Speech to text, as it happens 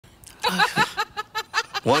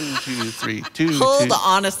1, 2, 3, 2. Hold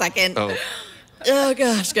on a second. Oh. Oh,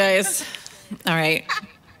 gosh, guys. All right.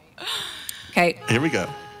 Okay. Here we go.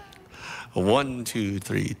 1, 2,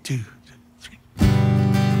 3, 2.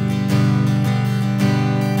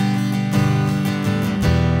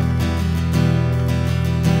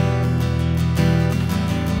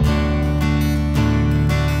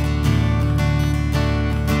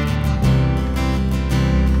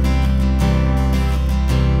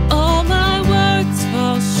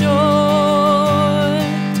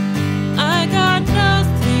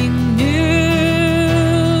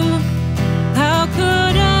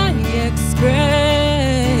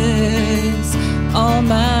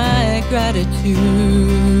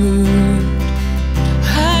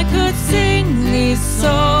 I could sing these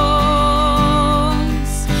songs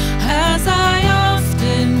as I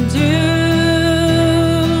often do.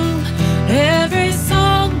 Every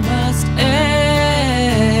song must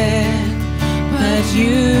end, but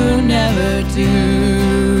you never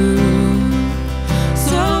do.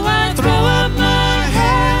 So I throw up my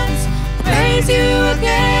hands, praise you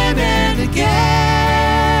again and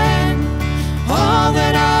again. All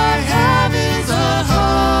that I have is a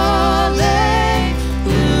hallelujah,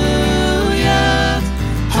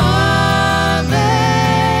 hallelujah.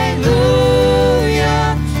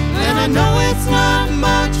 And I know it's not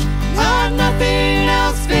much, not nothing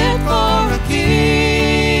else fit for a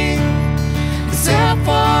king, except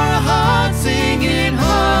for a heart singing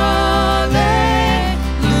hallelujah,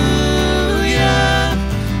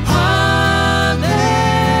 hallelujah.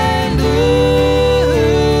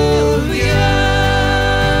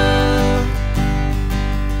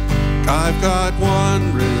 I've got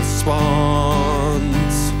one response,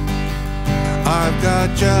 I've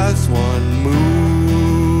got just one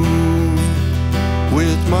move,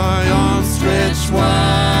 with my arms stretched wide,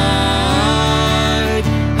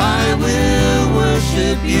 I will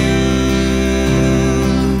worship you.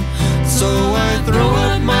 So I throw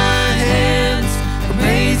up my hands,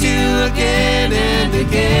 praise you again and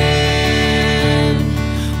again.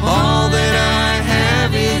 All that I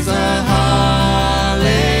have is a hallelujah,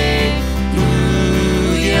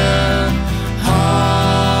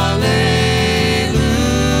 hallelujah.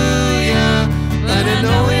 But I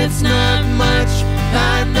know it's not much,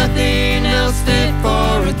 not nothing else fit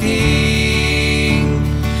for a king,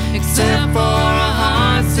 except for a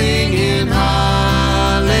heart singing hallelujah,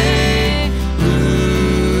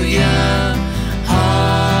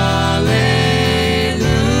 hallelujah.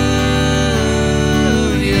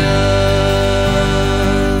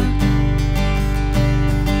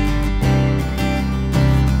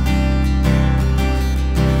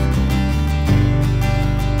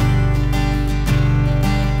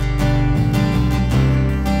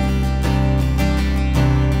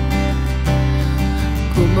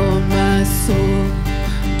 Come on, my soul,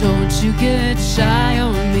 don't you get shy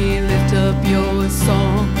on me, lift up your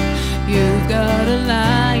song. You've got a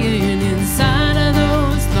lion inside of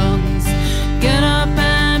those lungs. Get up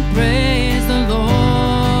and praise the Lord.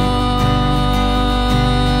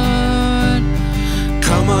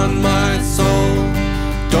 Come on, my soul,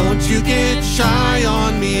 don't you get shy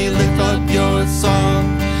on me, lift up your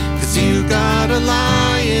song. 'Cause you got a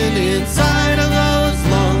lion inside of those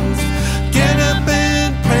lungs. Get up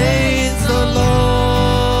and praise the Lord.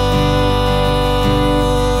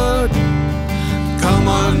 Come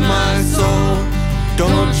on, my soul,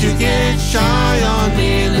 don't you get shy on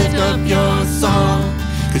me, lift up your song.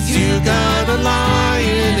 'Cause you got a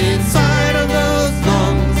lion inside of those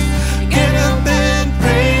lungs. Get up and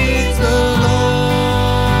praise the Lord.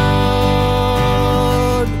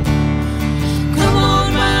 Come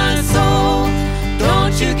on, my soul,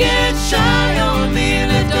 don't you get shy on me,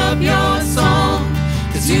 lift up your song.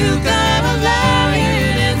 'Cause you got a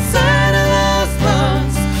lion inside of those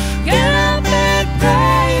lungs. Get up and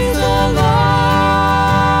praise the Lord.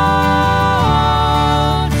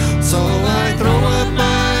 So I throw up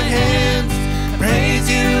my hands, praise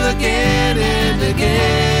you again and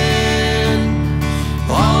again.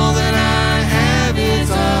 All that I have is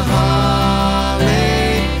a hallelujah,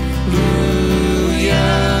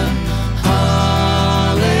 hallelujah.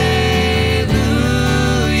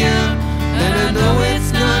 And I know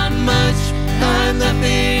it's not much,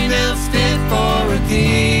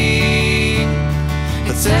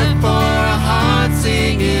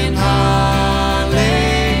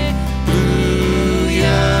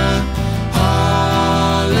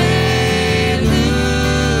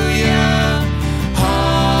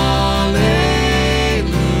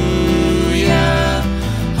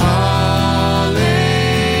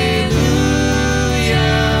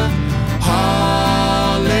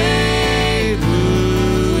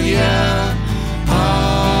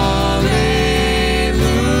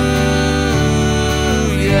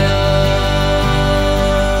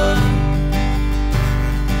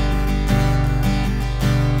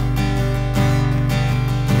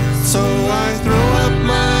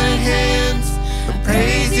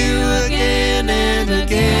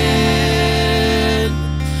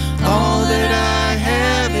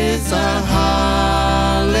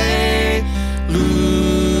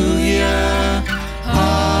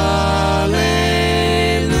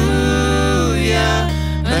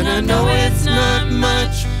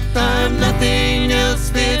 I'm nothing else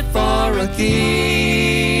fit for a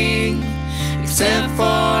king, except for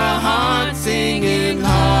a heart singing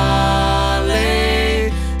hallelujah,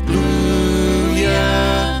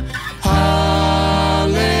 hallelujah.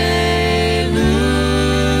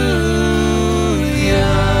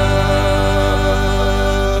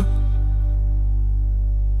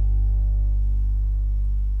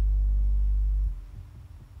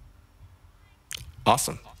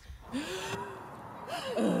 Awesome.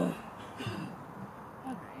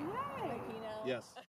 Yes.